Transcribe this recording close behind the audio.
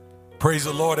Praise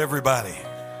the Lord, everybody.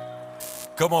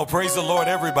 Come on, praise the Lord,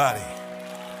 everybody.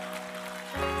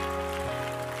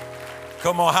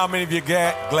 Come on, how many of you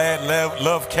glad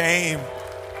love came?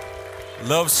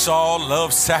 Love saw,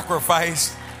 love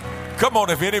sacrificed. Come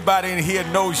on, if anybody in here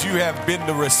knows you have been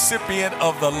the recipient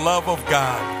of the love of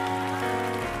God.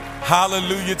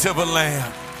 Hallelujah to the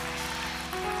Lamb.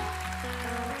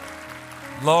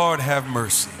 Lord, have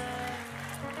mercy.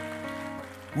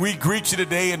 We greet you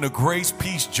today in the grace,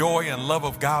 peace, joy, and love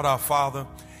of God our Father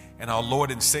and our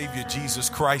Lord and Savior Jesus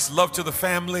Christ. Love to the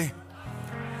family.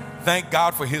 Thank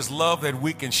God for his love that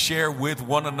we can share with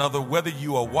one another, whether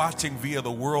you are watching via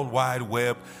the World Wide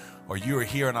Web or you are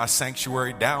here in our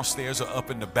sanctuary, downstairs or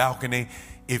up in the balcony.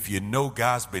 If you know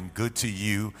God's been good to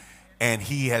you and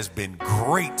he has been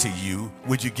great to you,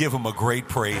 would you give him a great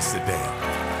praise today?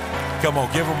 Come on,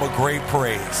 give him a great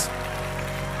praise.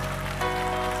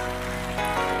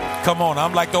 Come on,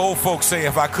 I'm like the old folks say,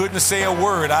 if I couldn't say a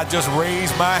word, I'd just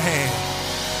raise my hand.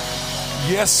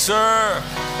 Yes, sir.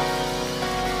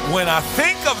 When I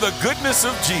think of the goodness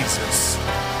of Jesus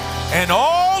and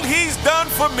all he's done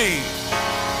for me,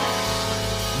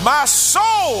 my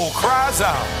soul cries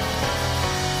out.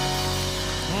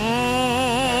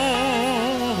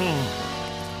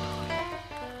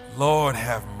 Lord,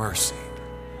 have mercy.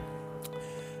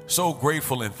 So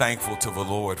grateful and thankful to the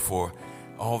Lord for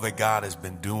all that God has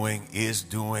been doing, is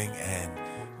doing, and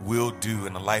will do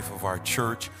in the life of our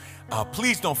church.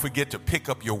 Please don't forget to pick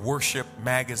up your worship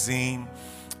magazine.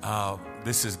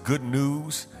 This is good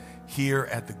news here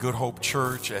at the Good Hope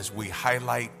Church as we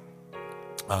highlight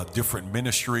different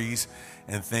ministries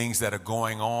and things that are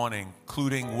going on,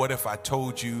 including What If I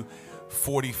Told You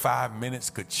 45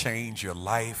 Minutes Could Change Your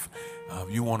Life.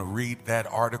 You want to read that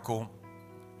article.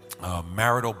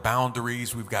 Marital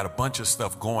boundaries. We've got a bunch of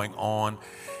stuff going on.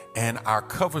 And our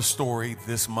cover story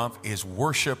this month is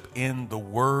Worship in the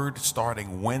Word,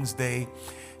 starting Wednesday,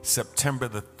 September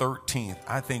the 13th.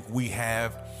 I think we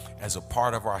have, as a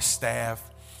part of our staff,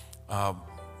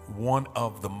 one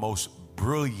of the most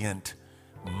brilliant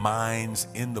minds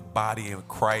in the body of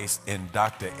Christ in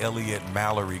Dr. Elliot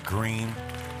Mallory Green.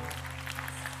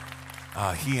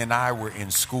 He and I were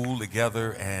in school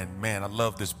together, and man, I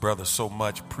love this brother so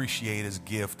much, appreciate his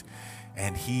gift.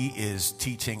 And he is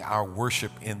teaching our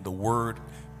worship in the Word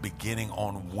beginning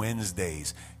on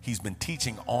Wednesdays. He's been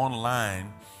teaching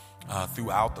online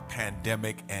throughout the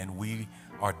pandemic, and we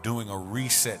are doing a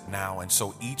reset now. And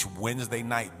so each Wednesday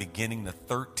night, beginning the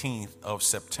 13th of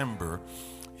September,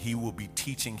 he will be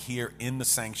teaching here in the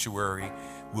sanctuary.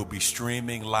 We'll be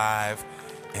streaming live,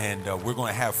 and we're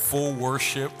going to have full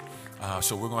worship.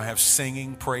 So we're going to have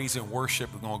singing, praise, and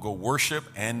worship. We're going to go worship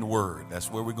and word.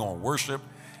 That's where we're going, worship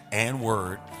and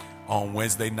word on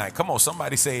Wednesday night. Come on,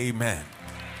 somebody say amen.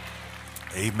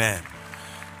 Amen.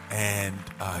 And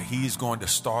he's going to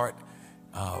start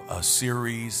a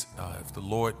series, if the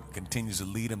Lord continues to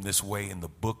lead him this way, in the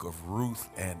book of Ruth.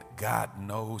 And God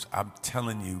knows, I'm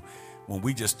telling you, when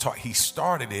we just talked, he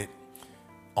started it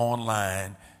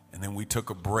online, and then we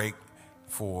took a break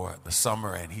for the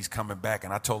summer, and he's coming back.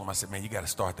 And I told him, I said, man, you got to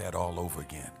start that all over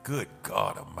again. Good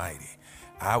God Almighty.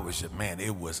 I was just, man,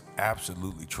 it was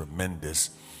absolutely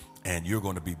tremendous, and you're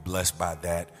going to be blessed by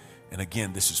that. And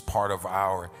again, this is part of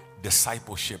our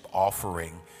discipleship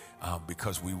offering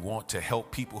because we want to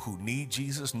help people who need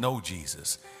Jesus know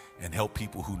Jesus, and help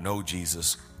people who know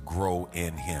Jesus grow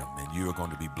in him. And you're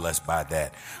going to be blessed by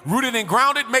that. Rooted and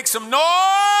Grounded, make some noise.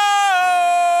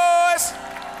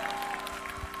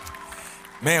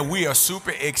 Man, we are super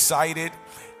excited.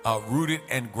 Rooted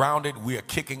and Grounded, we are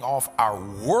kicking off our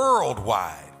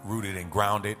worldwide Rooted and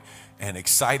Grounded, and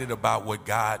excited about what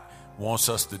God wants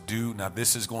us to do. Now,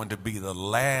 this is going to be the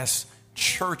last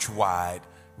church-wide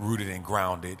Rooted and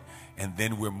Grounded, and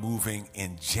then we're moving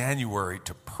in January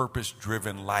to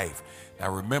Purpose-Driven Life.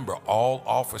 Now, remember, all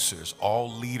officers,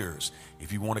 all leaders,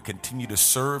 if you want to continue to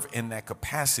serve in that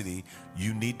capacity,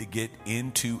 you need to get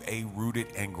into a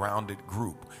Rooted and Grounded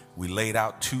group. We laid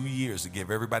out 2 years to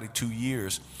give everybody 2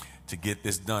 years to get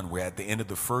this done. We're at the end of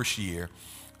the first year,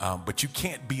 but you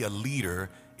can't be a leader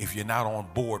if you're not on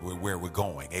board with where we're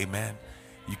going. Amen.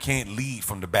 You can't lead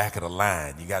from the back of the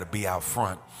line. You got to be out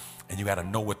front, and you got to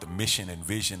know what the mission and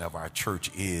vision of our church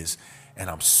is. And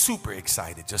I'm super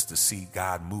excited just to see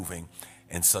God moving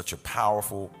in such a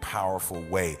powerful, powerful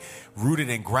way. Rooted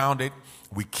and Grounded,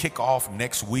 we kick off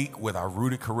next week with our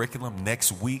Rooted curriculum.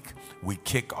 Next week, we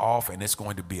kick off, and it's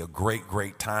going to be a great,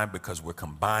 great time because we're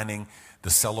combining the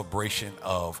celebration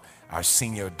of our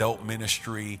senior adult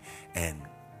ministry and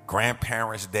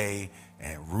Grandparents' Day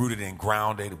and Rooted and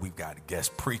Grounded. We've got a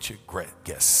guest preacher, great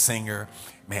guest singer.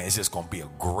 Man, it's just going to be a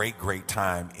great, great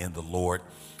time in the Lord.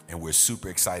 And we're super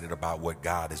excited about what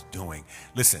God is doing.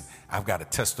 Listen, I've got a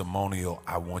testimonial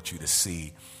I want you to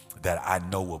see that I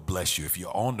know will bless you. If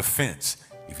you're on the fence,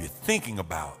 if you're thinking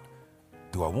about,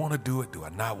 do I want to do it? Do I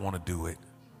not want to do it?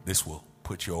 This will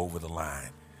put you over the line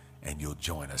and you'll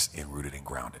join us in Rooted and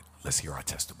Grounded. Let's hear our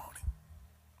testimony.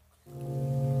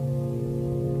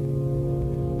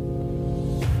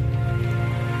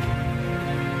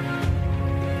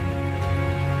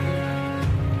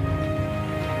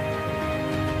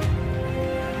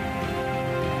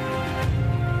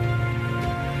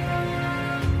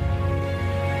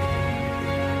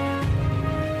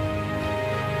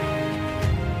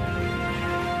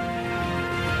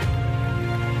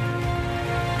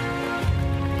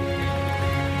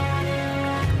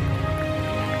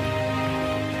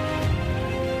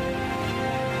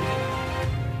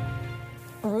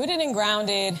 Rooted and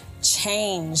Grounded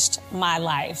changed my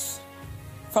life.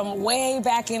 From way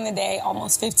back in the day,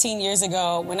 almost 15 years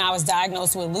ago, when I was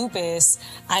diagnosed with lupus,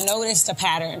 I noticed a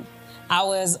pattern. I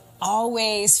was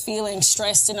always feeling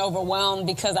stressed and overwhelmed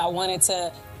because I wanted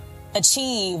to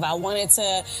achieve. I wanted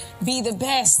to be the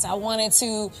best. I wanted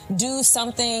to do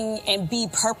something and be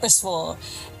purposeful.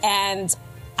 And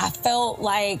I felt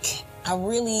like I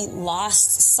really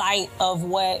lost sight of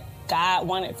what God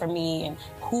wanted for me and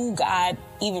who God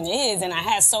even is. And I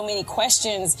had so many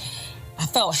questions. I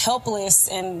felt helpless,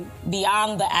 and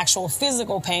beyond the actual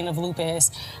physical pain of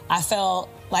lupus, I felt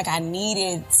like I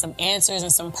needed some answers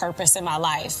and some purpose in my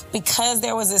life. Because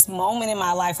there was this moment in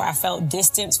my life where I felt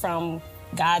distant from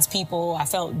God's people. I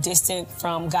felt distant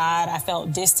from God. I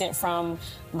felt distant from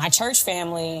my church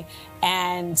family.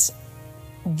 And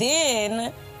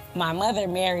then my mother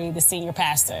married the senior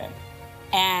pastor.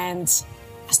 And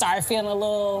I started feeling a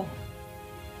little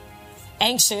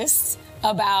anxious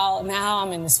about, now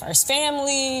I'm in this first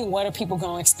family. What are people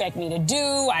going to expect me to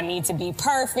do? I need to be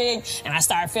perfect. And I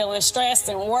started feeling stressed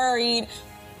and worried.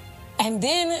 And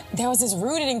then there was this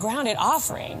Rooted and Grounded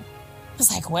offering. I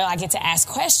was like, well, I get to ask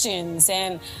questions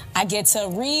and I get to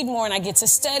read more and I get to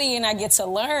study and I get to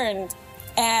learn.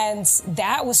 And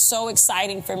that was so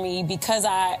exciting for me because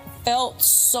I felt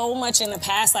so much in the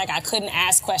past like I couldn't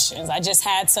ask questions. I just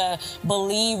had to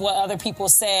believe what other people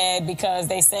said because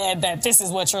they said that this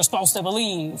is what you're supposed to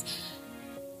believe.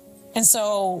 And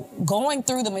so going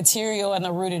through the material and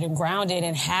the Rooted and Grounded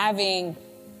and having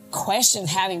questions,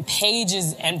 having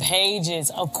pages and pages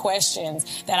of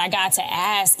questions that I got to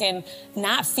ask and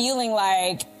not feeling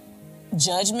like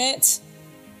judgment,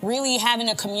 really having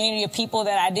a community of people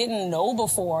that I didn't know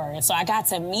before. And so I got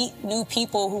to meet new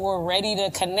people who were ready to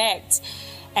connect.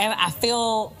 And I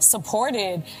feel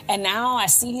supported. And now I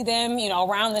see them,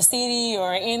 around the city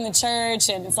or in the church.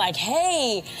 And it's like,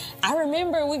 hey, I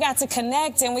remember we got to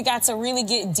connect and we got to really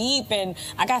get deep. And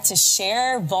I got to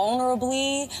share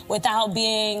vulnerably without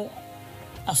being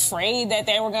afraid that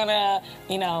they were going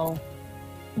to,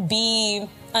 be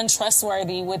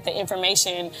untrustworthy with the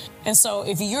information. And so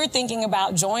if you're thinking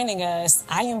about joining us,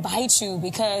 I invite you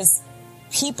because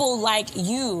people like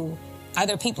you are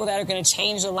the people that are going to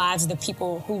change the lives of the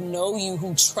people who know you,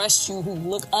 who trust you, who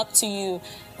look up to you,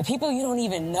 the people you don't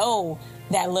even know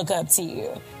that look up to you.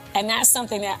 And that's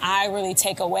something that I really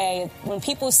take away. When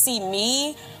people see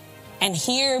me and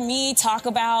hear me talk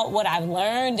about what I've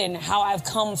learned and how I've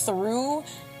come through,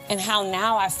 and how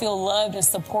now I feel loved and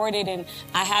supported and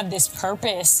I have this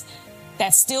purpose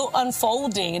that's still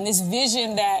unfolding and this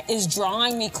vision that is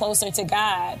drawing me closer to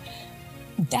God.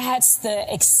 That's the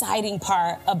exciting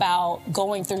part about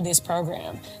going through this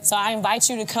program. So I invite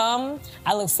you to come.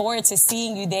 I look forward to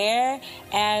seeing you there.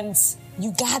 And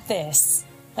you got this.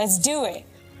 Let's do it.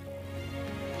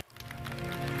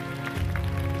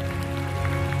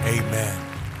 Amen.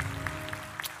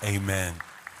 Amen.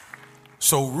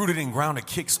 So Rooted and Grounded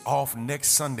kicks off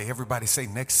next Sunday. Everybody say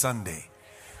next Sunday.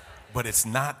 But it's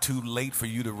not too late for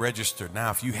you to register.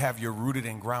 Now, if you have your Rooted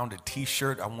and Grounded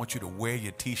t-shirt, I want you to wear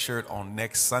your t-shirt on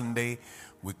next Sunday.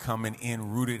 We're coming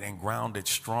in Rooted and Grounded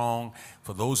strong.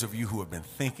 For those of you who have been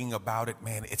thinking about it,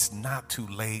 man, it's not too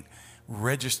late.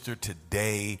 Register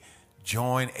today.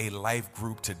 Join a life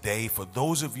group today. For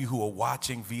those of you who are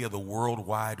watching via the World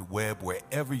Wide Web,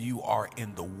 wherever you are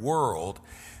in the world,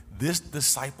 this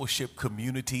discipleship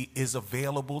community is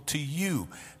available to you.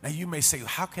 Now, you may say,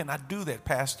 how can I do that,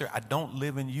 Pastor? I don't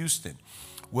live in Houston.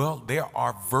 Well, there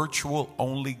are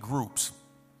virtual-only groups.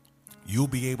 You'll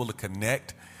be able to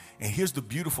connect. And here's the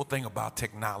beautiful thing about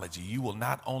technology. You will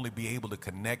not only be able to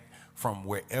connect from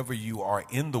wherever you are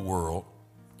in the world,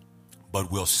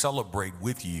 but we'll celebrate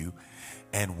with you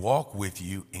and walk with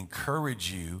you,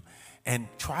 encourage you, and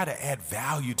try to add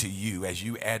value to you as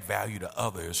you add value to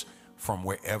others from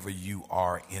wherever you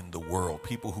are in the world.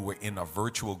 People who are in our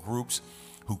virtual groups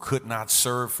who could not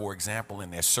serve, for example,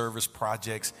 in their service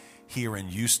projects here in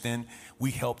Houston,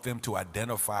 we help them to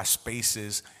identify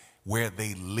spaces where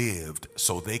they lived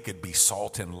so they could be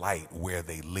salt and light where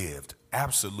they lived.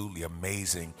 Absolutely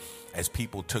amazing as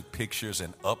people took pictures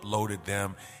and uploaded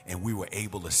them, and we were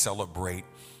able to celebrate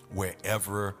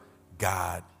wherever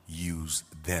God used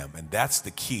them. And that's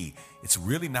the key. It's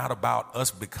really not about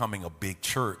us becoming a big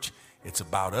church. It's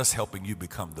about us helping you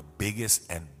become the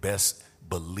biggest and best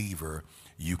believer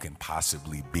you can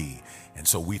possibly be. And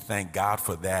so we thank God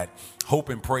for that. Hope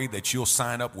and pray that you'll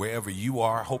sign up wherever you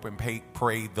are. Hope and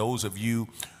pray those of you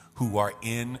who are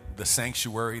in the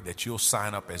sanctuary that you'll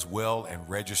sign up as well and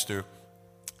register.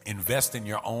 Invest in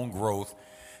your own growth,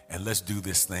 and let's do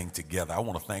this thing together. I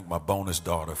want to thank my bonus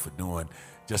daughter for doing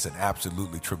just an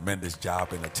absolutely tremendous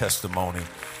job in a testimony,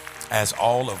 as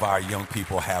all of our young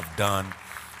people have done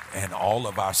and all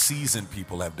of our seasoned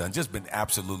people have done. Just been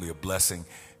absolutely a blessing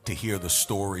to hear the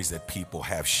stories that people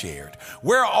have shared.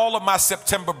 Where are all of my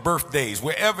September birthdays?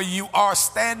 Wherever you are,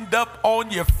 stand up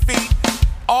on your feet.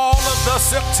 All of the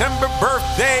September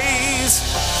birthdays.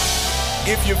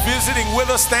 If you're visiting with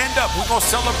us, stand up. We're going to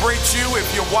celebrate you.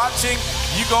 If you're watching,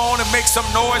 you go on and make some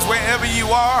noise wherever you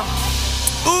are.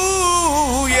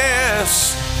 Ooh,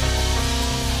 yes.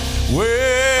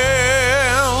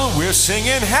 Well, we're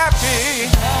singing happy.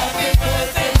 Happy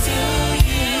birthday to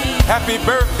you. Happy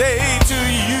birthday to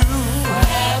you.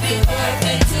 Happy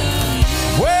birthday to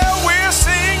you. Well, we're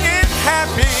singing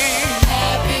happy.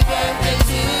 Happy birthday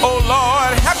to you. Oh,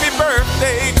 Lord, happy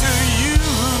birthday to you.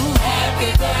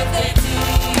 Happy birthday to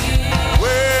you.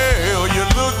 Well, you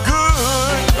look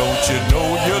good. Don't you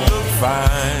know you look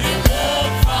fine? You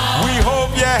look fine. We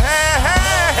hope you have.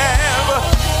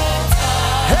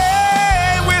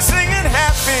 Hey, we're singing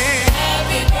happy.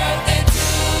 Happy birthday to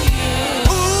you.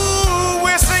 Ooh,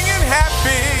 we're singing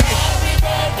happy. Happy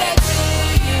birthday to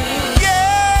you.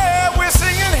 Yeah, we're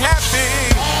singing happy.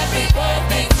 Happy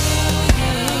birthday to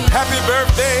you. Happy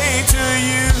birthday to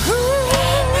you.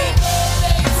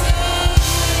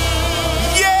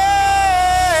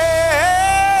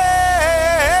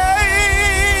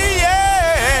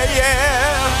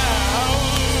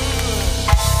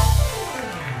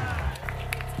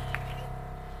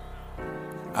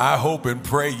 I hope and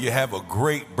pray you have a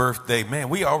great birthday. Man,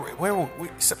 we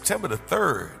September the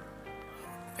 3rd.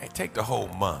 Hey, take the whole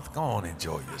month. Go on,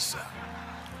 enjoy yourself.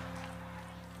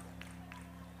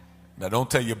 Now, don't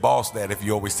tell your boss that if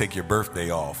you always take your birthday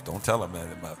off. Don't tell him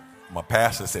that. My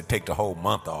pastor said take the whole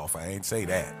month off. I ain't say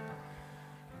that.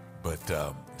 But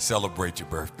celebrate your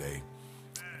birthday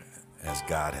as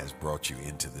God has brought you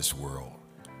into this world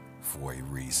for a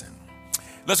reason.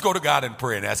 Let's go to God in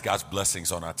prayer and ask God's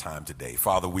blessings on our time today.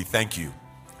 Father, we thank you.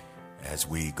 As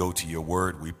we go to your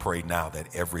word, we pray now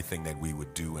that everything that we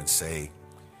would do and say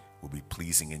will be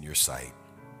pleasing in your sight.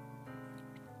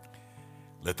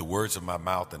 Let the words of my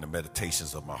mouth and the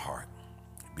meditations of my heart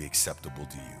be acceptable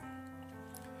to you.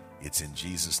 It's in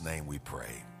Jesus' name we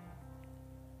pray.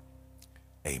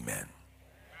 Amen.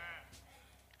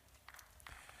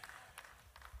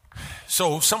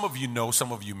 So some of you know,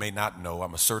 some of you may not know,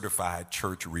 I'm a certified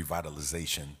church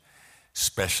revitalization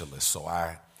specialist. So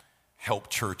I help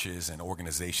churches and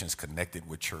organizations connected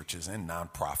with churches and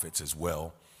nonprofits as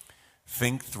well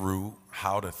think through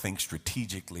how to think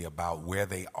strategically about where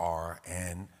they are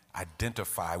and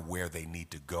identify where they need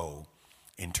to go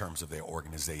in terms of their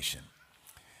organization.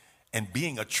 And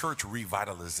being a church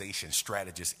revitalization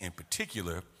strategist in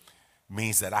particular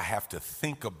means that I have to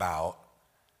think about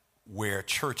where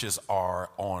churches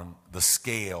are on the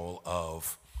scale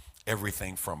of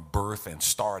everything from birth and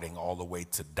starting all the way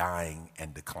to dying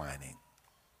and declining.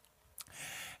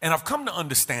 And I've come to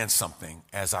understand something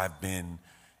as I've been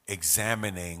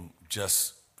examining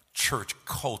just church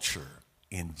culture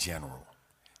in general,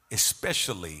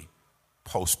 especially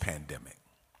post-pandemic.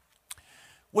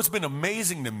 What's been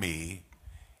amazing to me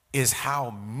is how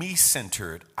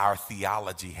me-centered our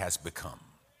theology has become.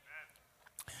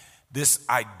 This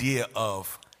idea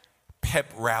of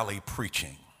pep rally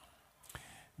preaching,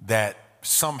 that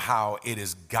somehow it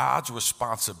is God's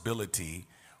responsibility,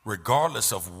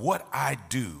 regardless of what I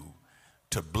do,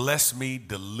 to bless me,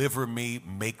 deliver me,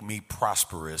 make me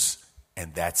prosperous,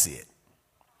 and that's it.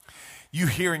 You're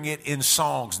hearing it in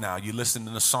songs now. You listen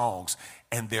to the songs,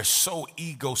 and they're so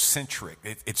egocentric.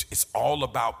 It's all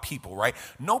about people, right?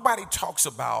 Nobody talks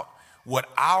about what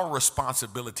our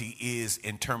responsibility is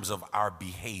in terms of our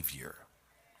behavior.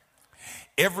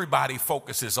 Everybody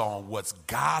focuses on what's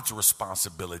God's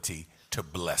responsibility to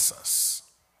bless us.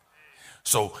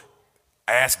 So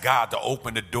ask God to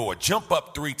open the door, jump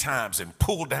up 3 times and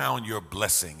pull down your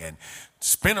blessing, and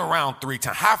spin around 3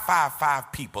 times, high five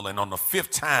 5 people, and on the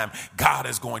 5th time, God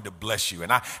is going to bless you.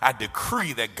 And I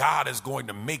decree that God is going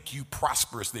to make you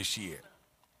prosperous this year.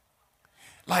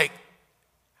 Like,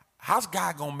 how's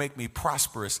God going to make me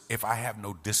prosperous if I have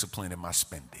no discipline in my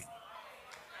spending?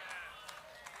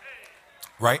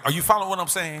 Right? Are you following what I'm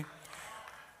saying?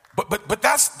 But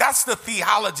that's the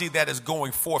theology that is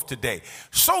going forth today.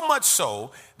 So much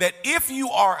so that if you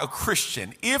are a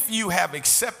Christian, if you have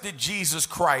accepted Jesus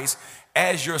Christ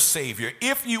as your Savior,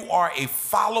 if you are a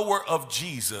follower of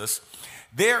Jesus,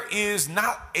 there is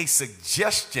not a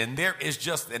suggestion, there is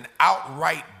just an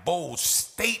outright bold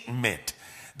statement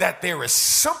that there is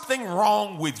something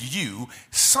wrong with you,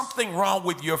 something wrong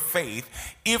with your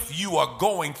faith, if you are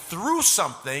going through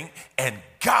something and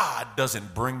God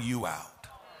doesn't bring you out.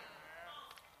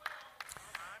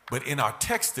 But in our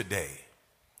text today,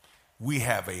 we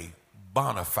have a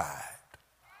bona fide,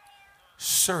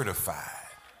 certified,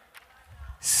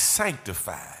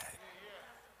 sanctified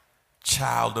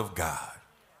child of God.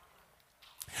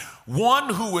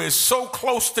 One who is so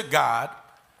close to God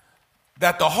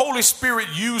that the Holy Spirit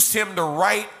used him to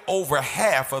write over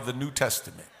half of the New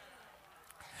Testament.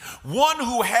 One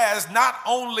who has not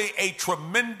only a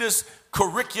tremendous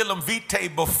curriculum vitae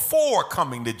before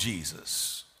coming to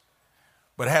Jesus,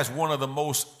 but has one of the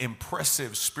most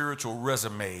impressive spiritual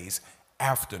resumes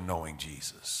after knowing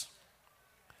Jesus.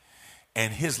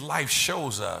 And his life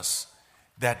shows us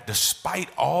that despite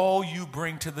all you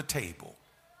bring to the table,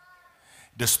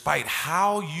 despite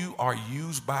how you are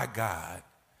used by God,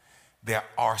 there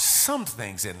are some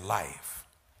things in life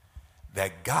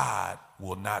that God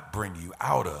will not bring you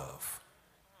out of,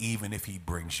 even if he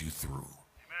brings you through.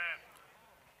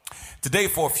 Today,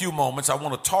 for a few moments, I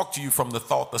want to talk to you from the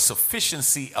thought, the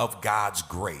sufficiency of God's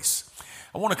grace.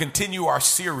 I want to continue our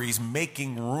series,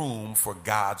 Making Room for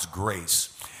God's Grace.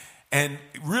 And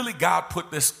really, God put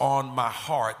this on my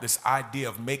heart, this idea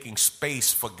of making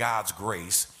space for God's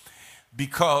grace,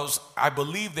 because I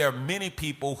believe there are many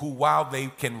people who, while they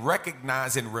can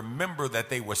recognize and remember that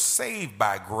they were saved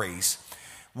by grace,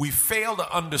 we fail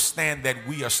to understand that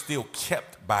we are still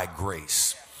kept by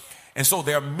grace. And so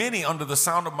there are many under the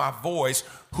sound of my voice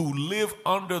who live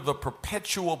under the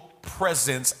perpetual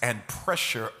presence and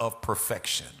pressure of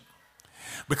perfection.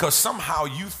 Because somehow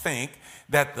you think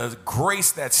that the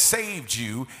grace that saved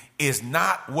you is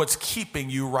not what's keeping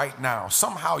you right now.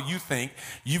 Somehow you think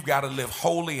you've got to live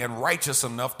holy and righteous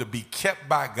enough to be kept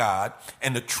by God.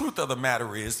 And the truth of the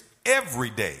matter is, every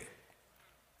day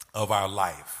of our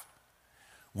life,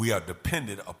 we are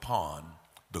dependent upon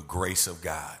the grace of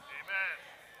God.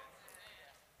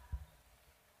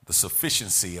 The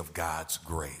sufficiency of God's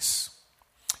grace.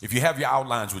 If you have your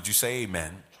outlines, would you say amen?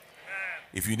 Amen?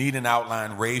 If you need an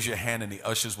outline, raise your hand and the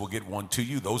ushers will get one to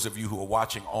you. Those of you who are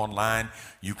watching online,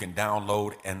 you can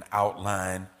download an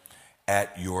outline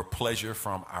at your pleasure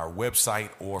from our website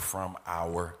or from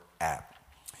our app.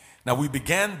 Now, we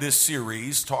began this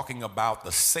series talking about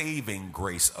the saving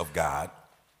grace of God.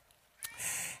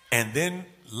 And then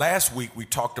last week, we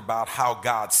talked about how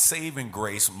God's saving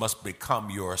grace must become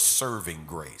your serving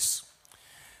grace.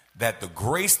 That the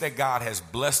grace that God has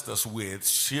blessed us with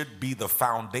should be the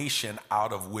foundation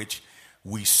out of which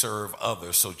we serve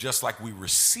others. So just like we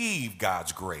receive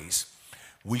God's grace,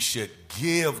 we should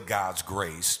give God's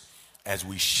grace as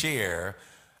we share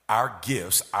our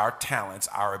gifts, our talents,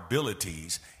 our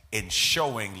abilities in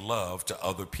showing love to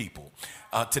other people.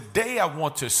 Today, I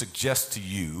want to suggest to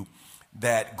you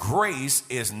that grace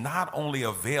is not only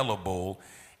available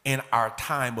in our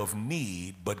time of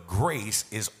need, but grace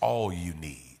is all you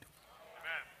need.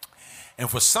 And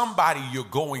for somebody, you're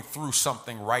going through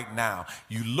something right now.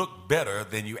 You look better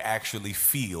than you actually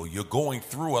feel. You're going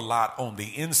through a lot on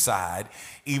the inside,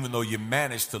 even though you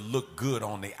manage to look good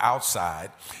on the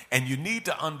outside. And you need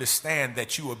to understand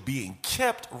that you are being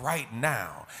kept right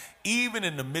now, even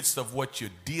in the midst of what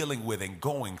you're dealing with and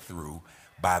going through,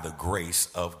 by the grace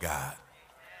of God.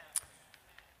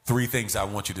 3 things I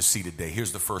want you to see today.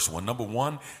 Here's the first one. Number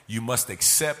 1, you must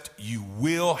accept you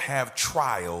will have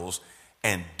trials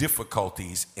and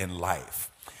difficulties in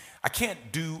life. I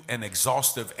can't do an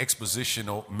exhaustive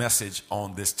expositional message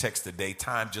on this text today.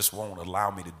 Time just won't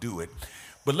allow me to do it.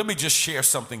 But let me just share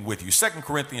something with you. 2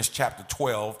 Corinthians chapter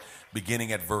 12,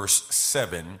 beginning at verse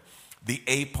 7, the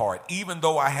A part. Even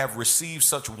though I have received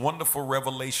such wonderful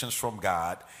revelations from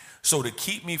God, so to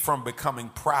keep me from becoming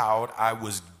proud, I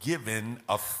was given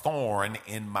a thorn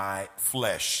in my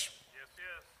flesh.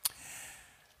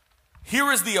 Here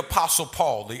is the Apostle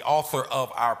Paul, the author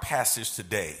of our passage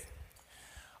today.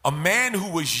 A man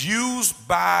who was used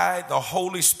by the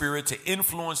Holy Spirit to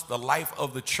influence the life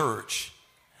of the church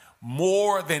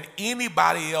more than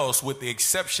anybody else, with the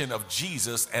exception of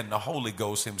Jesus and the Holy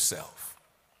Ghost himself.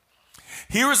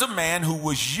 Here is a man who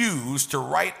was used to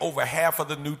write over half of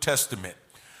the New Testament,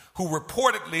 who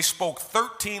reportedly spoke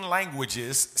 13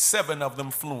 languages, 7 of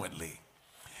them fluently.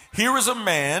 Here is a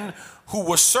man who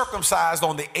was circumcised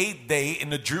on the 8th day in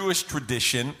the Jewish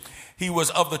tradition. He was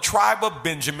of the tribe of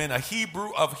Benjamin, a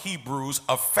Hebrew of Hebrews,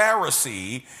 a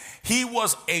Pharisee. He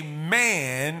was a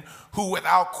man who,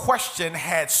 without question,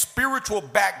 had spiritual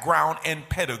background and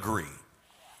pedigree.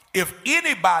 If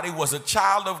anybody was a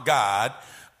child of God,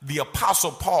 the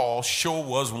Apostle Paul sure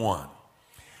was one.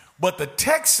 But the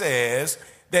text says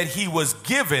that he was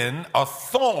given a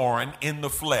thorn in the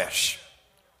flesh.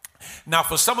 Now,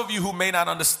 for some of you who may not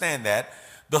understand that,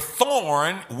 the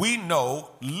thorn, we know,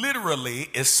 literally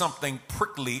is something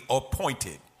prickly or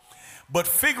pointed. But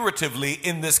figuratively,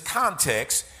 in this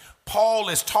context, Paul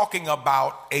is talking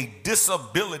about a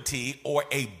disability or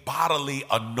a bodily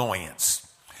annoyance.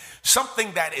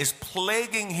 Something that is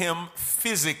plaguing him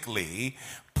physically,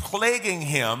 plaguing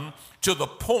him to the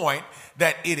point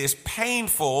that it is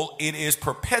painful, it is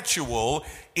perpetual,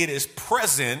 it is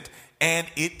present, and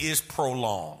it is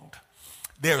prolonged.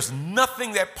 There's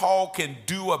nothing that Paul can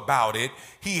do about it.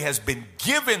 He has been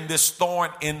given this thorn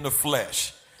in the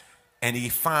flesh, and he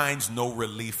finds no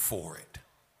relief for it.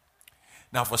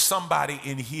 Now, for somebody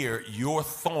in here, your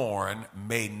thorn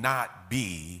may not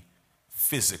be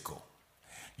physical.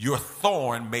 Your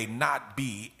thorn may not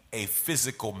be a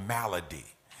physical malady.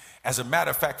 As a matter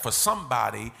of fact, for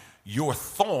somebody, your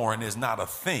thorn is not a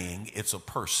thing, it's a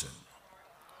person.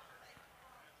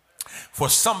 For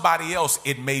somebody else,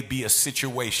 it may be a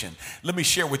situation. Let me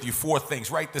share with you 4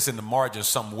 things. Write this in the margin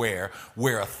somewhere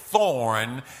where a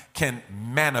thorn can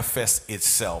manifest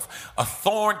itself. A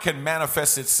thorn can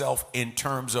manifest itself in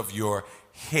terms of your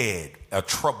head, a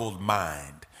troubled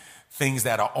mind, things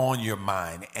that are on your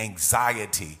mind,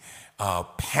 anxiety,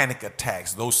 panic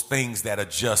attacks, those things that are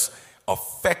just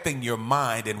affecting your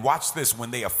mind. And watch this,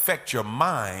 when they affect your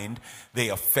mind, they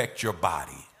affect your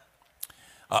body.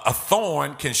 A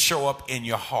thorn can show up in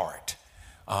your heart,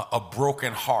 a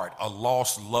broken heart, a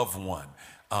lost loved one.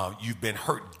 You've been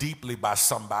hurt deeply by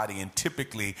somebody, and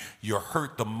typically you're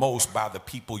hurt the most by the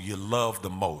people you love the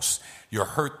most. You're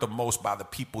hurt the most by the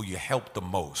people you help the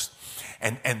most.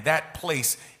 And that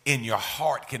place in your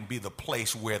heart can be the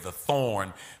place where the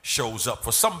thorn shows up.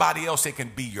 For somebody else, it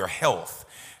can be your health.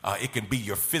 It can be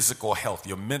your physical health,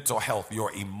 your mental health,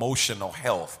 your emotional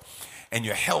health. And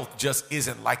your health just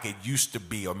isn't like it used to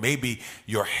be, or maybe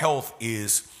your health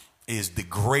is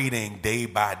degrading day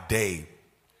by day,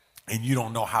 and you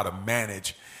don't know how to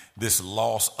manage this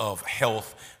loss of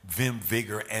health, vim,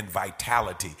 vigor, and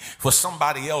vitality. For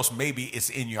somebody else, maybe it's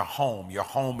in your home. Your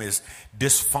home is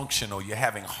dysfunctional. You're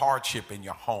having hardship in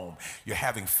your home. You're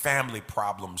having family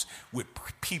problems with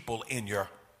people in your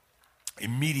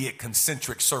immediate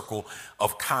concentric circle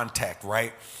of contact,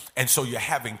 right? And so you're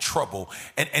having trouble.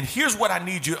 And here's what I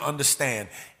need you to understand.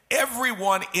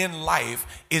 Everyone in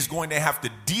life is going to have to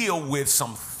deal with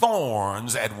some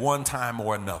thorns at one time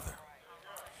or another.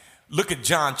 Look at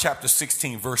John chapter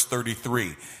 16, verse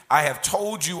 33. I have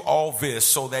told you all this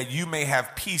so that you may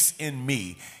have peace in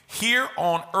me. Here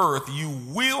on earth you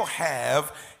will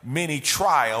have many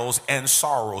trials and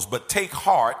sorrows, but take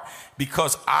heart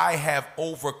because I have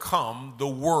overcome the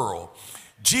world.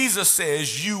 Jesus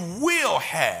says you will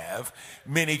have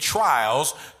many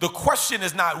trials. The question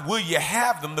is not will you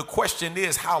have them? The question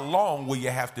is how long will you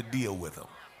have to deal with them?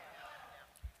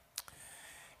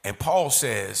 And Paul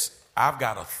says, I've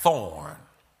got a thorn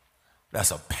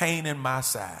that's a pain in my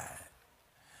side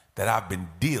that I've been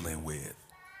dealing with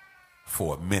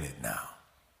for a minute now.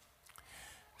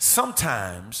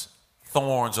 Sometimes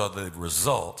thorns are the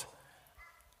result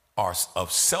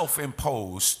of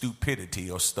self-imposed stupidity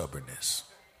or stubbornness.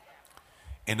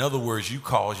 In other words, you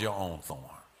cause your own thorn.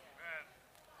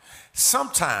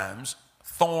 Sometimes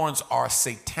thorns are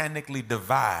satanically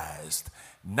devised,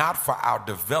 not for our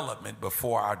development, but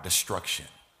for our destruction.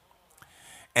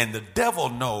 And the devil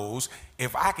knows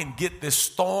if I can get this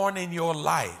thorn in your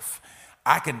life,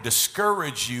 I can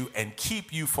discourage you and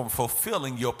keep you from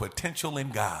fulfilling your potential in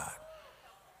God.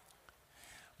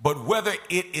 But whether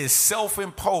it is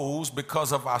self-imposed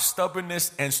because of our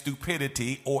stubbornness and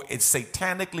stupidity, or it's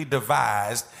satanically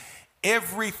devised,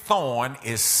 every thorn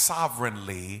is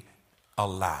sovereignly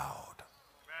allowed.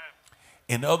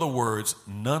 In other words,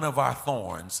 none of our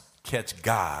thorns catch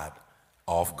God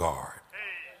off guard.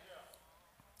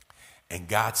 And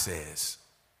God says,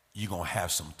 you're going to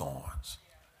have some thorns.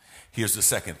 Here's the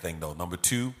second thing, though. Number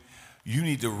two, you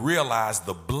need to realize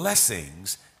the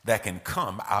blessings that can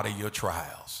come out of your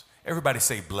trials. Everybody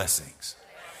say blessings.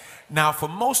 Now, for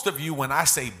most of you, when I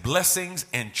say blessings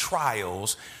and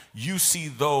trials, you see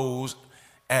those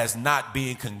as not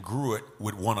being congruent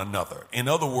with one another. In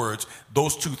other words,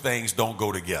 those two things don't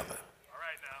go together.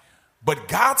 But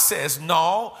God says,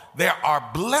 no, there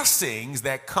are blessings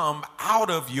that come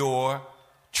out of your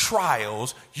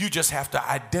trials. You just have to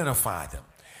identify them.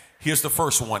 Here's the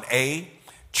first one. A,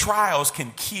 trials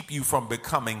can keep you from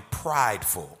becoming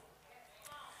prideful.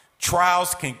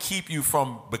 Trials can keep you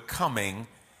from becoming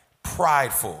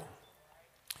prideful.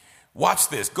 Watch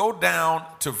this. Go down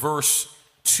to verse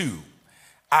 2.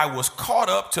 I was caught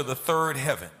up to the third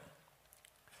heaven.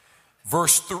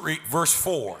 Verse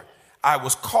 4. I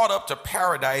was caught up to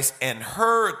paradise and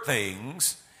heard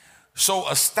things so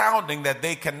astounding that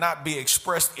they cannot be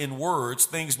expressed in words,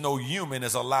 things no human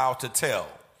is allowed to tell.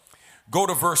 Go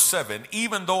to verse 7.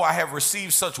 Even though I have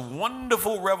received such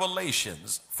wonderful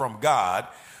revelations from God,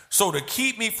 so to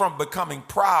keep me from becoming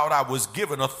proud, I was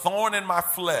given a thorn in my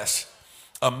flesh,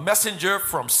 a messenger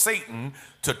from Satan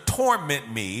to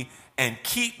torment me and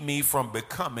keep me from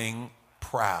becoming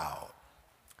proud.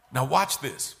 Now watch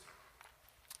this.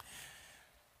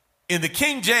 In the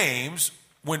King James,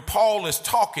 when Paul is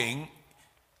talking,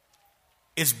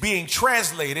 it's being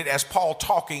translated as Paul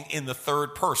talking in the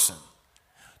third person.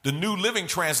 The New Living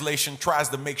Translation tries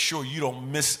to make sure you don't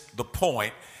miss the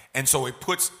point, and so it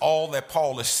puts all that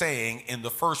Paul is saying in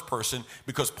the first person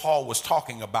because Paul was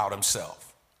talking about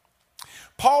himself.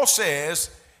 Paul says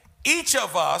each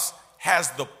of us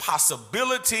has the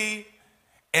possibility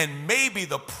and maybe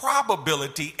the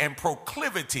probability and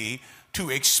proclivity to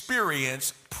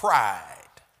experience pride.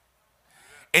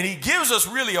 And he gives us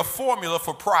really a formula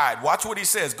for pride. Watch what he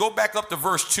says. Go back up to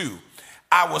verse 2.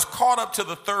 I was caught up to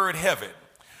the third heaven.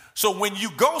 So when you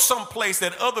go someplace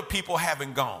that other people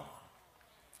haven't gone,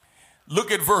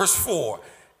 look at verse 4.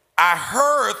 I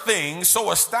heard things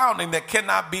so astounding that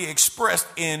cannot be expressed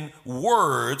in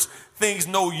words, things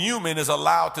no human is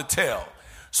allowed to tell.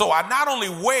 So I not only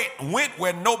went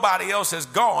where nobody else has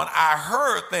gone, I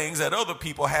heard things that other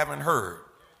people haven't heard.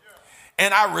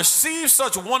 And I received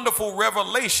such wonderful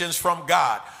revelations from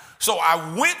God. So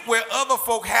I went where other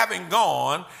folk haven't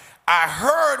gone. I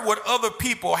heard what other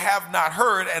people have not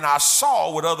heard, and I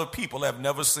saw what other people have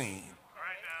never seen.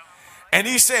 And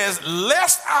he says,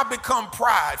 lest I become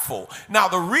prideful. Now,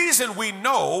 the reason we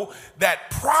know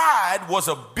that pride was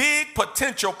a big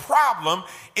potential problem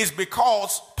is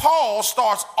because Paul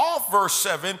starts off verse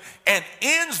 7 and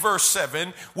ends verse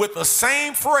 7 with the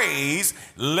same phrase,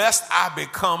 lest I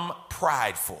become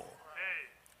prideful.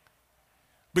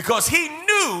 Because he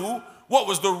knew what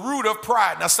was the root of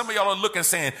pride. Now, some of y'all are looking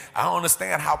saying, I don't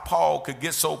understand how Paul could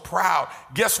get so proud.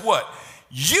 Guess what?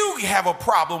 You have a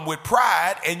problem with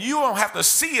pride, and you don't have to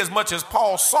see as much as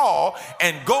Paul saw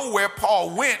and go where Paul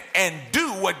went and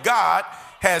do what God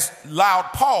has allowed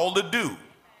Paul to do.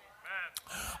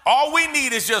 All we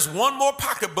need is just one more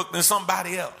pocketbook than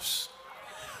somebody else,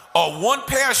 or one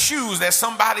pair of shoes that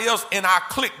somebody else in our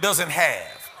clique doesn't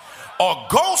have, or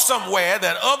go somewhere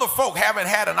that other folk haven't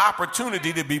had an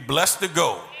opportunity to be blessed to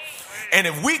go. And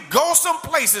if we go some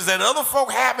places that other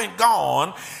folk haven't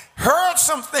gone, heard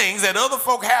some things that other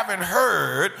folk haven't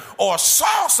heard, or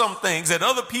saw some things that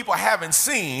other people haven't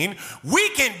seen, we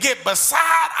can get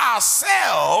beside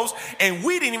ourselves, and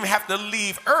we didn't even have to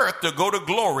leave earth to go to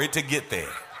glory to get there.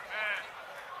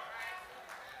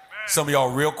 Some of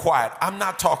y'all real quiet. I'm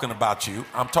not talking about you.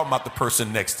 I'm talking about the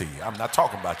person next to you. I'm not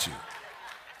talking about you.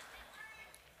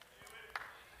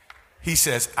 He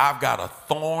says, I've got a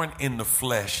thorn in the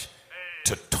flesh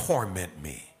to torment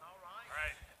me.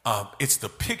 It's the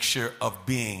picture of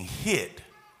being hit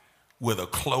with a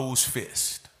closed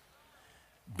fist,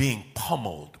 being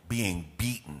pummeled, being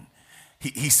beaten.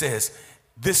 He says,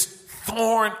 this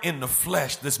thorn in the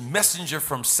flesh, this messenger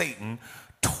from Satan,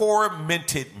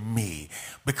 tormented me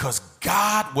because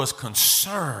God was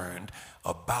concerned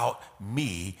about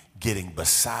me getting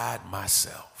beside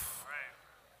myself.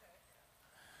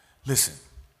 Listen,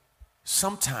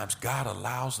 sometimes God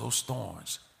allows those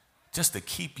thorns just to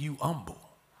keep you humble,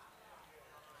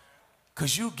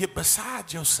 because you get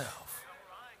beside yourself.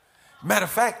 Matter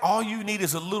of fact, all you need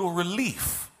is a little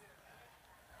relief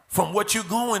from what you're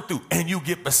going through, and you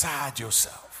get beside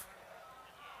yourself.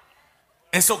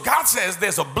 And so God says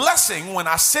there's a blessing when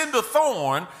I send a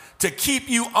thorn to keep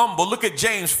you humble. Look at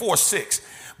James 4:6.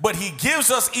 But he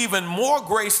gives us even more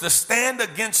grace to stand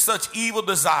against such evil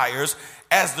desires,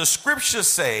 as the scriptures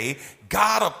say,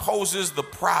 God opposes the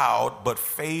proud, but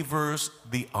favors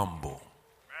the humble.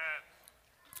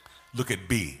 Look at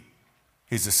B.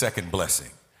 Here's the second blessing.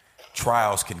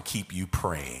 Trials can keep you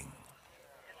praying.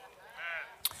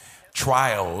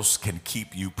 Trials can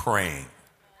keep you praying.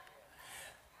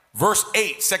 Verse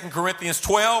 8, 2 Corinthians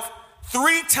 12,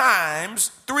 three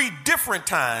different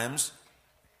times,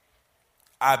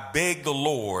 I begged the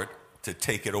Lord to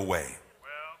take it away.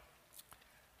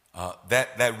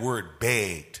 That word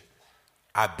begged,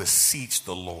 I beseeched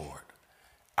the Lord.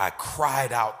 I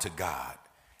cried out to God.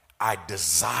 I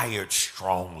desired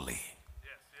strongly.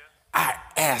 I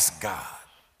asked God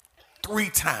 3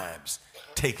 times,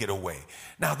 take it away.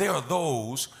 Now, there are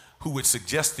those who would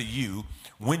suggest to you,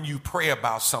 when you pray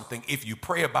about something, if you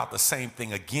pray about the same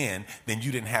thing again, then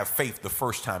you didn't have faith the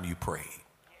first time you prayed.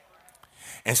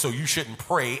 And so you shouldn't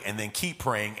pray and then keep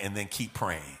praying and then keep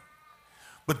praying.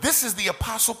 But this is the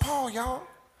Apostle Paul, y'all.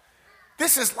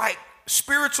 This is like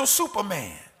spiritual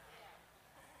Superman.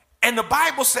 And the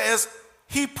Bible says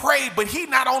he prayed, but he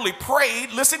not only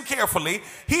prayed, listen carefully,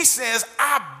 he says,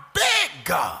 I beg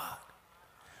God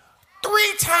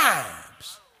 3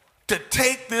 times to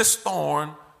take this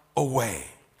thorn away.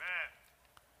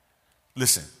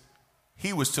 Listen,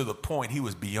 he was to the point, he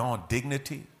was beyond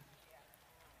dignity.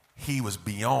 He was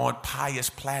beyond pious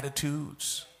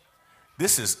platitudes.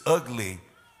 This is ugly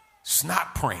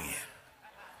snot praying.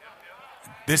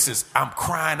 This is, I'm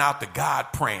crying out to God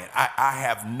praying. I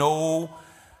have no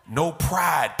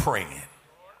pride praying.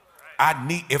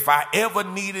 If I ever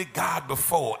needed God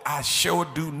before, I sure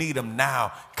do need him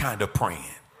now kind of praying.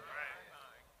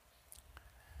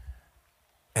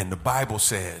 And the Bible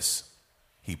says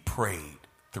he prayed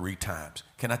 3 times.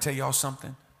 Can I tell y'all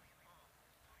something?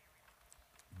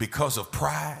 Because of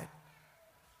pride,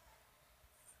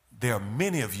 there are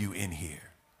many of you in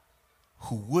here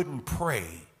who wouldn't pray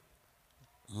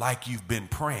like you've been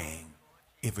praying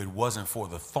if it wasn't for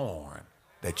the thorn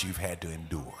that you've had to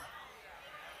endure.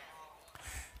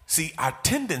 See, our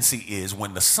tendency is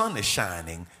when the sun is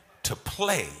shining to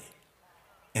play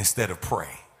instead of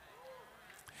pray.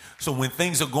 So when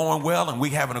things are going well and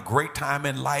we having a great time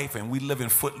in life and we living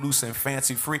footloose and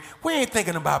fancy free, we ain't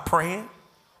thinking about praying.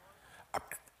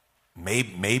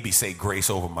 Maybe say grace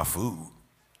over my food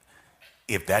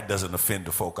if that doesn't offend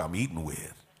the folk I'm eating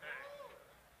with,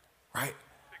 right?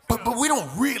 But we don't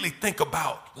really think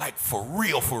about like for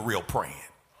real praying.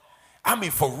 I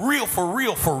mean, for real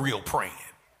praying.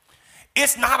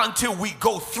 It's not until we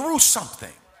go through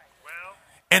something.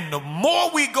 And the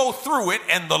more we go through it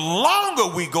and the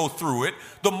longer we go through it,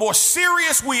 the more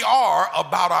serious we are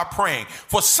about our praying.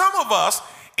 For some of us,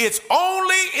 it's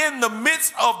only in the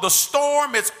midst of the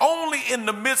storm, it's only in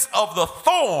the midst of the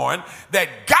thorn that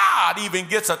God even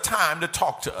gets a time to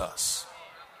talk to us.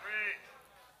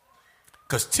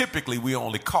 Because typically we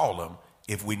only call him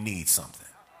if we need something.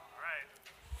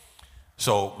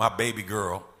 So my baby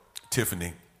girl,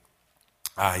 Tiffany,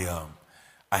 I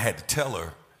had to tell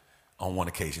her on one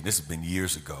occasion, this has been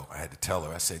years ago, I had to tell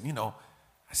her, I said,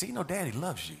 Daddy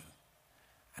loves you.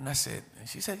 And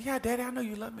she said, yeah, Daddy, I know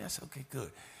you love me. I said, okay,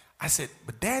 good. I said,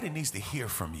 but Daddy needs to hear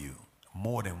from you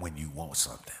more than when you want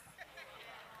something.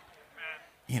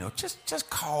 Just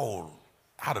call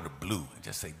out of the blue and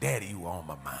just say, Daddy, you are on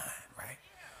my mind, right?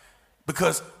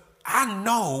 Because I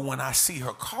know when I see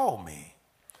her call me,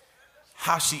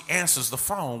 how she answers the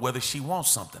phone, whether she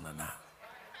wants something or not.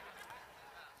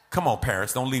 Come on,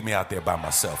 parents, don't leave me out there by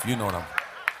myself. You know what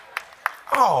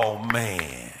oh,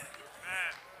 man.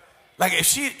 Like if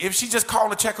she just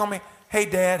called to check on me, hey,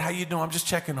 Dad, how you doing? I'm just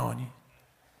checking on you.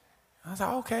 I was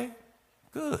like, okay,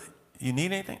 good. You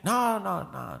need anything? No,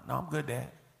 I'm good, Dad.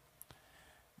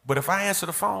 But if I answer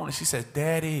the phone and she says,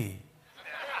 Daddy,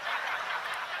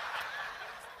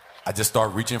 I just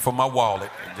start reaching for my wallet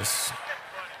and just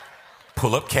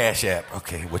pull up Cash App.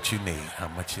 Okay, what you need, how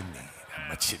much you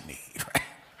need, right?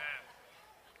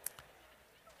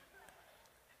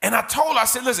 And I told her, I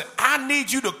said, listen, I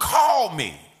need you to call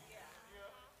me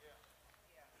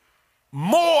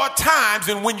more times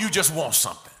than when you just want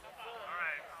something.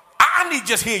 I need to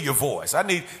just hear your voice. I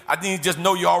need to just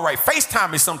know you're all right.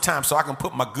 FaceTime me sometimes so I can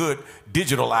put my good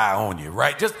digital eye on you,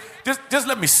 right? Just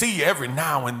let me see you every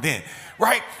now and then,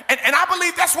 right? And I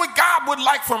believe that's what God would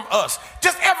like from us.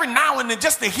 Just every now and then,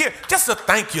 just to hear, just to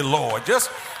thank you, Lord.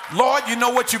 Just, Lord, you know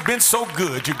what? You've been so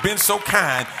good. You've been so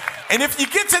kind. And if you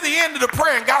get to the end of the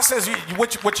prayer and God says,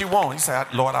 what you want? You say,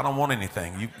 Lord, I don't want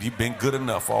anything. You've been good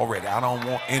enough already. I don't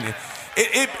want anything.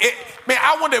 Man,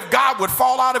 I wonder if God would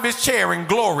fall out of his chair in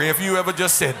glory if you ever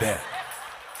just said that.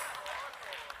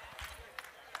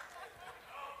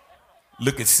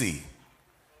 Look at C.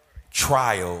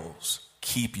 Trials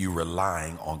keep you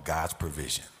relying on God's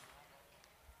provision.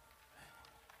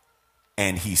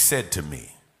 And he said to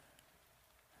me,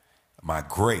 my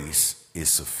grace is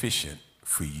sufficient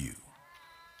for you.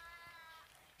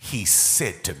 He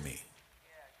said to me.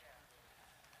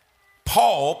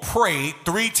 Paul prayed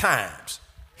 3 times.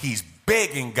 He's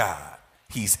begging God.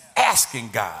 He's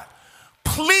asking God,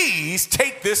 please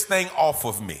take this thing off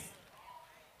of me.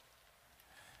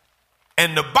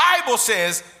 And the Bible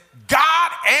says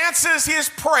God answers his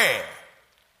prayer.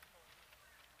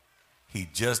 He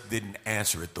just didn't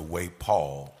answer it the way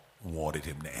Paul wanted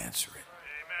him to answer it.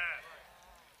 Amen.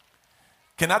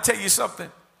 Can I tell you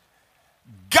something?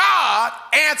 God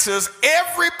answers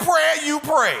every prayer you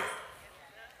pray.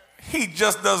 He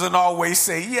just doesn't always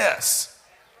say yes.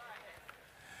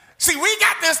 See, we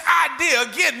got this idea,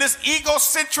 again, this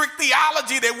egocentric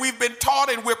theology that we've been taught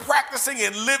and we're practicing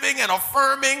and living and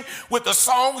affirming with the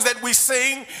songs that we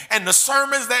sing and the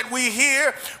sermons that we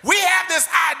hear. We have this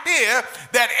idea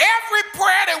that every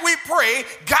prayer that we pray,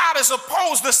 God is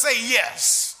supposed to say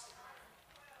yes.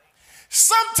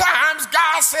 Sometimes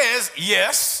God says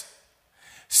yes.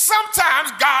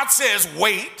 Sometimes God says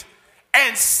wait.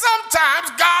 And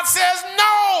sometimes God says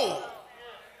no.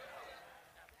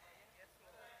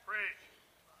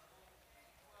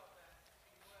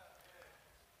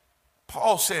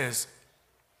 Paul says,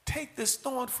 take this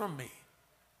thorn from me.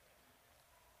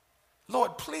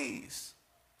 Lord, please,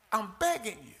 I'm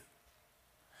begging you.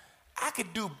 I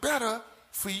could do better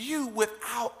for you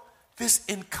without this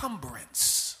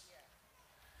encumbrance.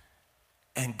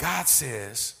 And God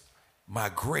says, my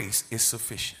grace is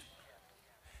sufficient.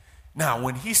 Now,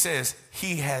 when he says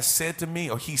he has said to me,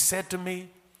 or he said to me,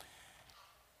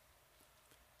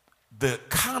 the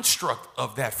construct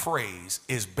of that phrase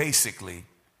is basically,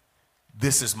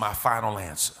 this is my final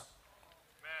answer.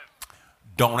 Amen.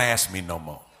 Don't ask me no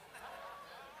more.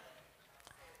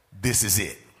 This is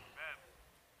it. Amen.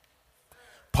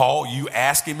 Paul, you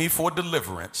asking me for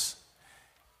deliverance.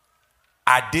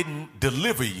 I didn't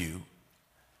deliver you.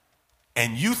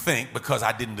 And you think because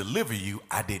I didn't deliver you,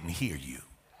 I didn't hear you.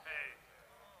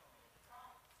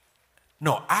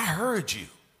 No, I heard you.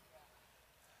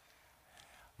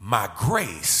 My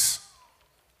grace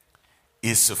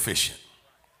is sufficient.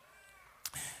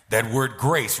 That word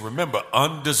grace, remember,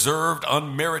 undeserved,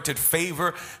 unmerited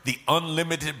favor, the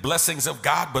unlimited blessings of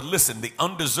God. But listen, the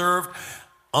undeserved,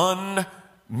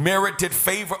 unmerited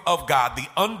favor of God, the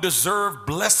undeserved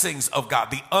blessings of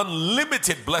God, the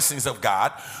unlimited blessings of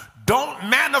God don't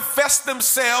manifest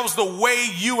themselves the way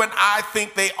you and I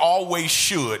think they always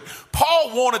should.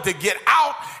 Paul wanted to get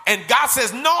out, and God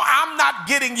says, no, I'm not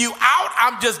getting you out.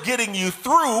 I'm just getting you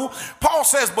through. Paul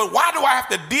says, but why do I have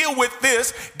to deal with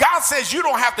this? God says, you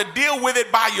don't have to deal with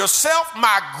it by yourself.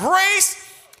 My grace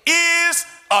is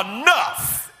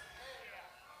enough.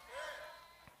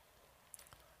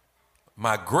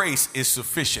 My grace is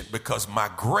sufficient because my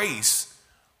grace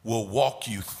will walk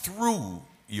you through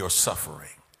your suffering.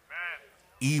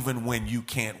 Even when you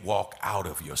can't walk out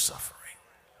of your suffering.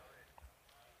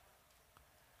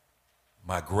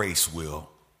 My grace will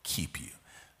keep you.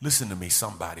 Listen to me,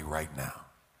 somebody, right now.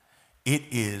 It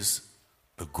is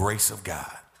the grace of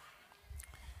God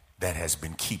that has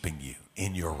been keeping you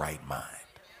in your right mind.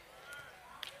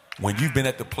 When you've been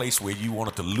at the place where you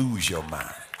wanted to lose your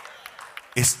mind,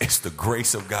 it's the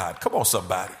grace of God. Come on,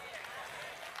 somebody.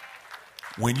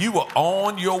 When you were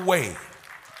on your way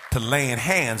to laying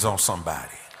hands on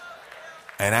somebody.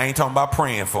 And I ain't talking about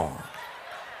praying for them.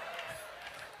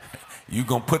 You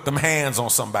gonna put them hands on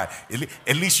somebody.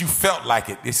 At least you felt like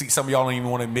it. You see, some of y'all don't even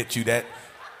want to admit you that.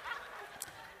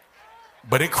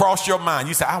 But it crossed your mind.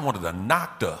 You said, I wanted to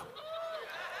knock the.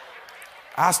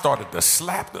 I started to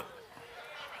slap the.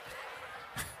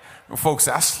 Folks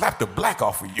say, I slapped the black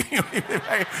off of you.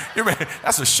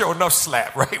 That's a sure enough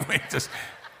slap, right? When you just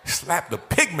slap the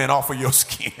pigment off of your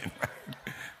skin, right?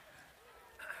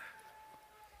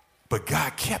 But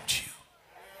God kept you.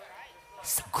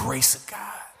 It's the grace of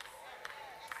God.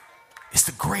 It's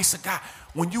the grace of God.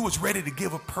 When you was ready to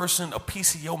give a person a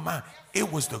piece of your mind, it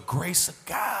was the grace of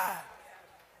God.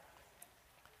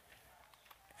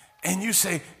 And you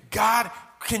say, God,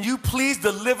 can you please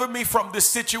deliver me from this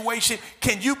situation?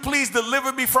 Can you please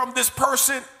deliver me from this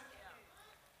person?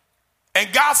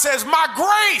 And God says, my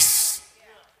grace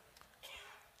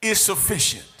is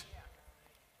sufficient.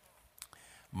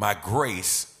 My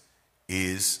grace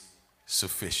is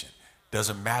sufficient.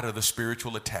 Doesn't matter the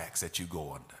spiritual attacks that you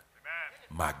go under. Amen.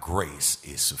 My grace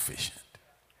is sufficient.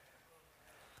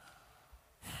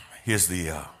 Here's D.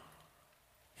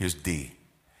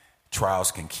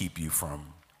 Trials can keep you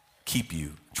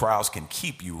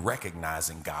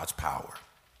recognizing God's power.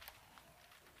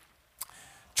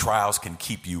 Trials can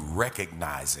keep you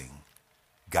recognizing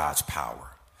God's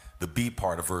power. The B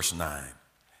part of verse 9,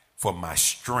 for my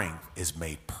strength is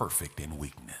made perfect in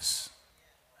weakness.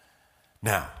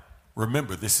 Now,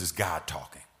 remember, this is God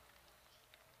talking.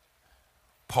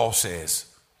 Paul says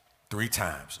 3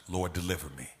 times, Lord, deliver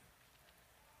me.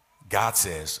 God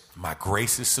says, my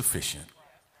grace is sufficient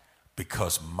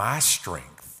because my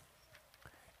strength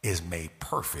is made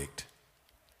perfect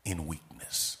in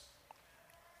weakness.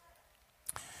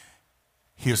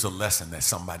 Here's a lesson that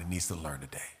somebody needs to learn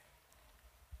today.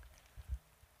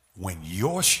 When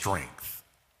your strength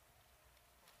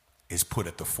is put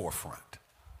at the forefront,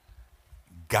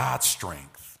 God's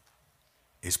strength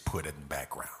is put in the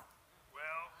background.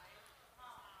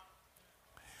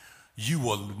 You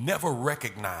will never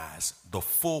recognize the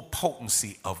full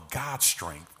potency of God's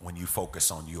strength when you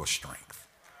focus on your strength.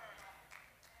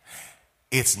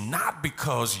 It's not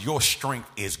because your strength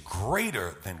is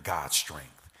greater than God's strength.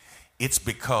 It's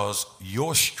because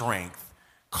your strength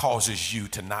causes you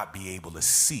to not be able to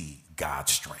see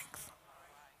God's strength.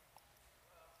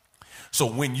 So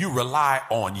when you rely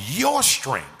on your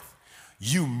strength,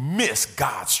 you miss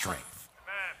God's strength.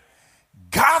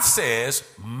 God says,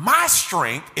 my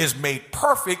strength is made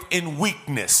perfect in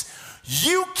weakness.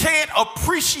 You can't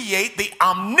appreciate the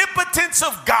omnipotence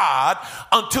of God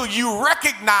until you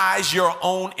recognize your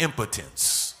own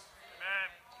impotence.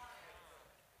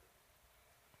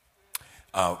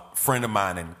 A friend of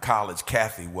mine in college,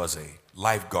 Kathy, was a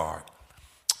lifeguard.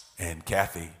 And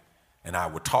Kathy and I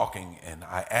were talking, and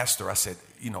I asked her, I said,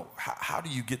 how do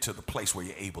you get to the place where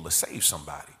you're able to save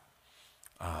somebody?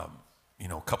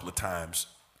 A couple of times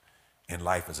in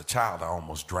life as a child, I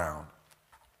almost drowned.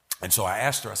 And so I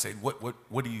asked her, I said,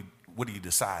 what do you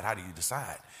decide? How do you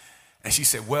decide? And she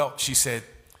said,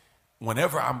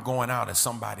 whenever I'm going out and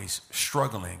somebody's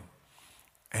struggling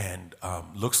and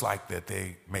looks like that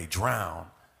they may drown,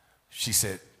 she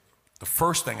said, the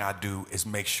first thing I do is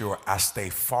make sure I stay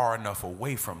far enough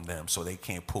away from them so they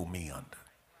can't pull me under.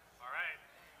 All right.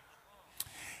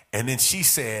 And then she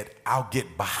said, I'll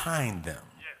get behind them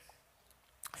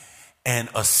and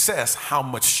assess how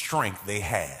much strength they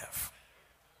have.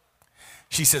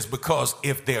 She says, because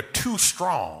if they're too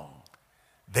strong,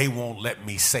 they won't let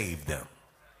me save them.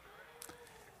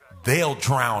 They'll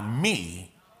drown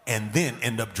me and then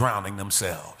end up drowning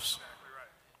themselves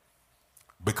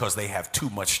because they have too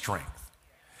much strength.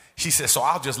 She says, so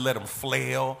I'll just let them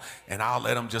flail and I'll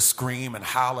let them just scream and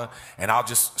holler and I'll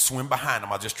just swim behind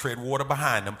them. I'll just tread water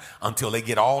behind them until they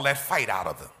get all that fight out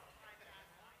of them.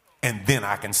 And then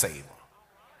I can save them.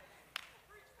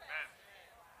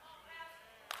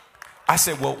 I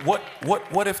said, well,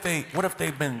 what if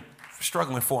they've been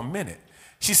struggling for a minute?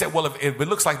 She said, well, if it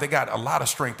looks like they got a lot of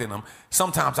strength in them,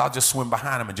 sometimes I'll just swim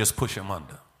behind them and just push them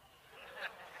under.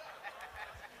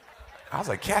 I was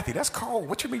like, Kathy, that's cold.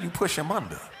 What you mean you push them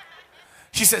under?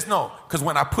 She says, no, because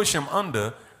when I push them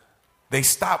under, they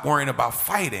stop worrying about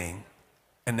fighting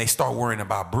and they start worrying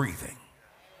about breathing.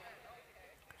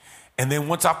 And then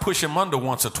once I push them under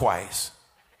once or twice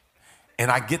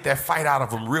and I get that fight out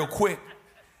of them real quick,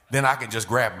 then I can just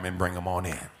grab them and bring them on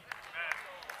in.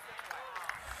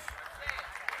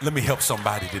 Let me help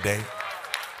somebody today,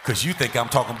 because you think I'm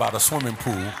talking about a swimming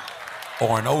pool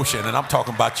or an ocean, and I'm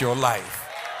talking about your life.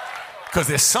 Because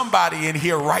there's somebody in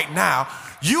here right now,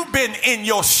 you've been in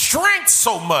your strength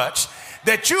so much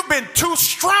that you've been too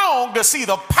strong to see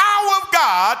the power of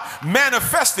God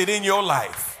manifested in your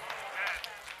life.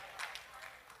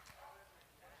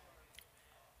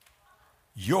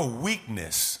 Your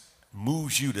weakness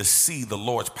moves you to see the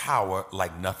Lord's power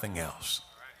like nothing else.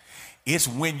 It's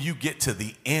when you get to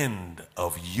the end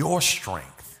of your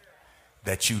strength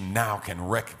that you now can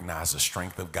recognize the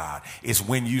strength of God. It's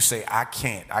when you say, I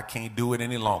can't do it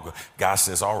any longer. God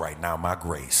says, all right, now my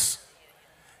grace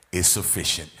is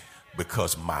sufficient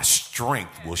because my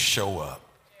strength will show up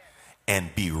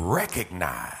and be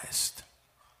recognized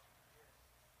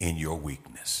in your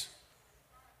weakness.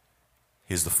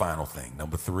 Here's the final thing.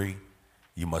 Number 3,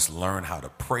 you must learn how to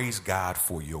praise God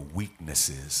for your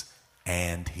weaknesses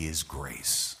and his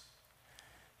grace.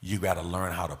 You got to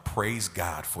learn how to praise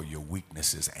God for your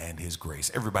weaknesses and his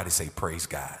grace. Everybody say, praise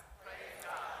God. Praise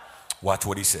God. Watch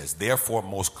what he says. Therefore,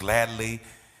 most gladly,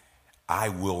 I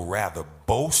will rather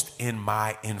boast in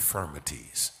my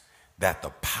infirmities, that the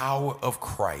power of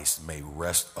Christ may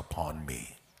rest upon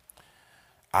me.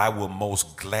 I will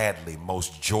most gladly,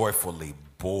 most joyfully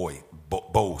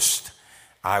boast.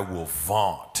 I will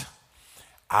vaunt.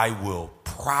 I will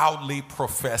proudly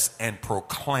profess and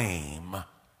proclaim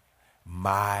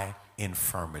my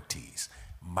infirmities,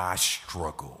 my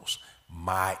struggles,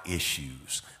 my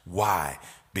issues. Why?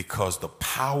 because the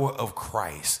power of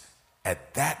Christ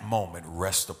at that moment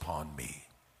rests upon me.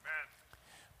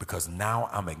 Because now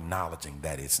I'm acknowledging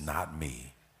that it's not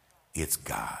me, it's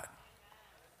God.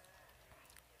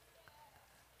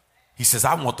 He says,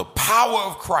 I want the power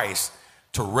of Christ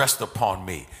to rest upon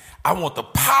me. I want the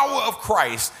power of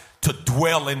Christ to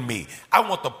dwell in me. I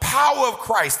want the power of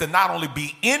Christ to not only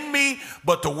be in me,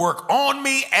 but to work on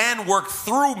me and work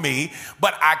through me.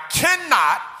 But I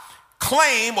cannot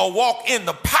claim or walk in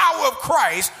the power of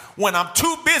Christ when I'm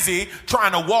too busy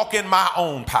trying to walk in my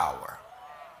own power.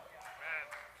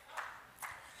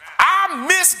 I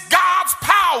miss God's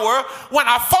power when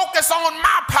I focus on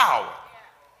my power.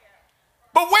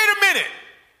 But wait a minute.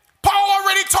 Paul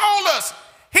already told us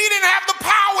he didn't have the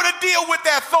power to deal with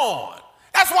that thorn.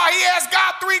 That's why he asked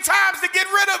God 3 times to get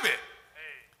rid of it.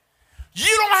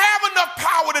 You don't have enough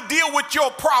power to deal with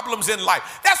your problems in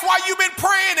life. That's why you've been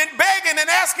praying and begging and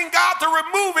asking God to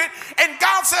remove it. And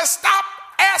God says, stop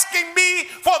asking me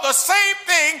for the same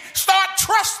thing. Start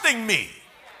trusting me.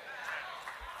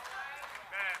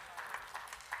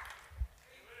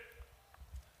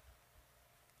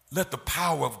 Let the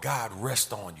power of God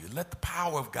rest on you. Let the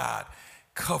power of God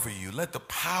cover you. Let the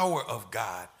power of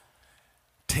God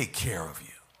take care of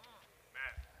you.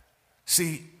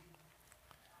 See,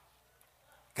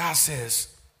 God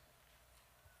says,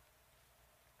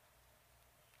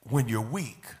 when you're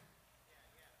weak,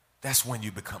 that's when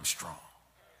you become strong.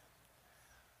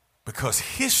 Because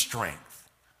his strength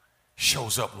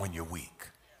shows up when you're weak.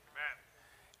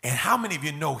 And how many of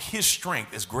you know his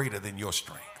strength is greater than your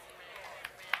strength?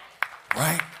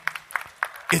 Right?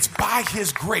 It's by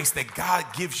his grace that God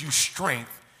gives you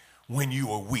strength when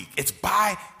you are weak. It's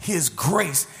by his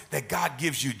grace that God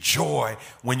gives you joy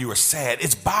when you are sad.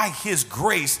 It's by his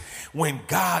grace when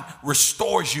God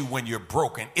restores you when you're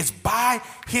broken. It's by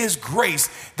his grace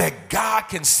that God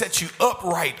can set you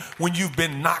upright when you've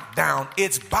been knocked down.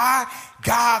 It's by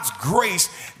God's grace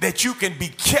that you can be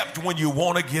kept when you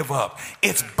want to give up.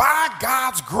 It's by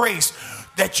God's grace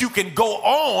that you can go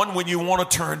on when you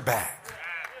want to turn back.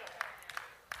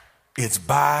 It's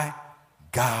by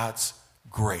God's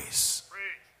grace.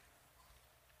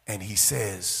 And he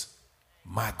says,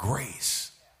 my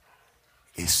grace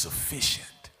is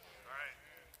sufficient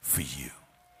for you.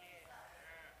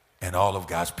 And all of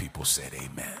God's people said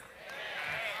amen.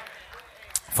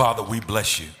 Father, we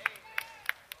bless you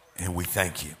and we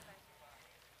thank you.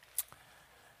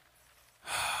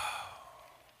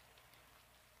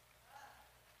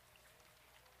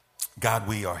 God,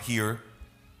 we are here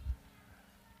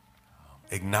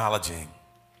acknowledging,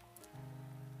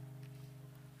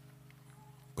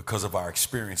 because of our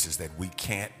experiences, that we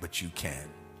can't, but you can.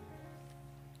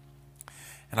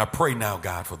 And I pray now,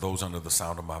 God, for those under the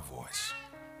sound of my voice,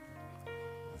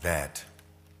 that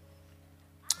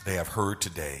they have heard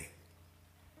today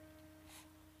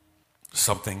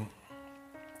something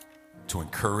to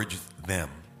encourage them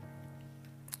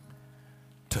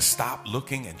to stop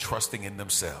looking and trusting in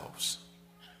themselves,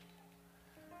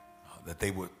 that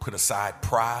they would put aside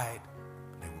pride,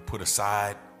 they would put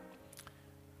aside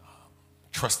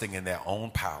trusting in their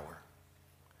own power,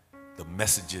 the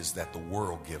messages that the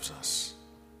world gives us,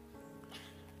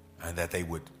 and that they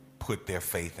would put their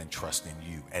faith and trust in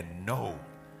you and know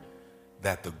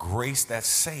that the grace that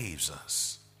saves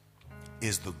us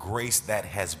is the grace that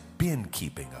has been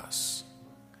keeping us,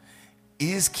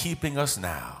 is keeping us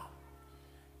now,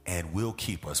 and will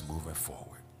keep us moving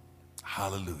forward.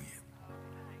 Hallelujah.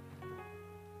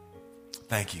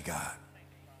 Thank you, God,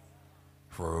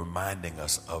 for reminding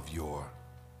us of your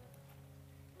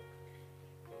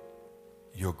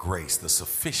grace, the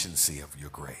sufficiency of your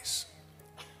grace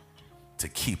to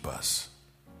keep us,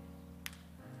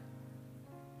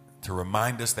 to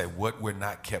remind us that what we're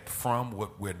not kept from,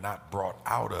 what we're not brought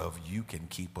out of, you can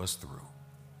keep us through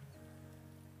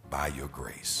by your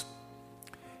grace.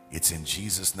 It's in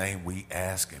Jesus' name we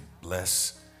ask and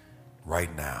bless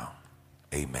right now.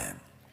 Amen.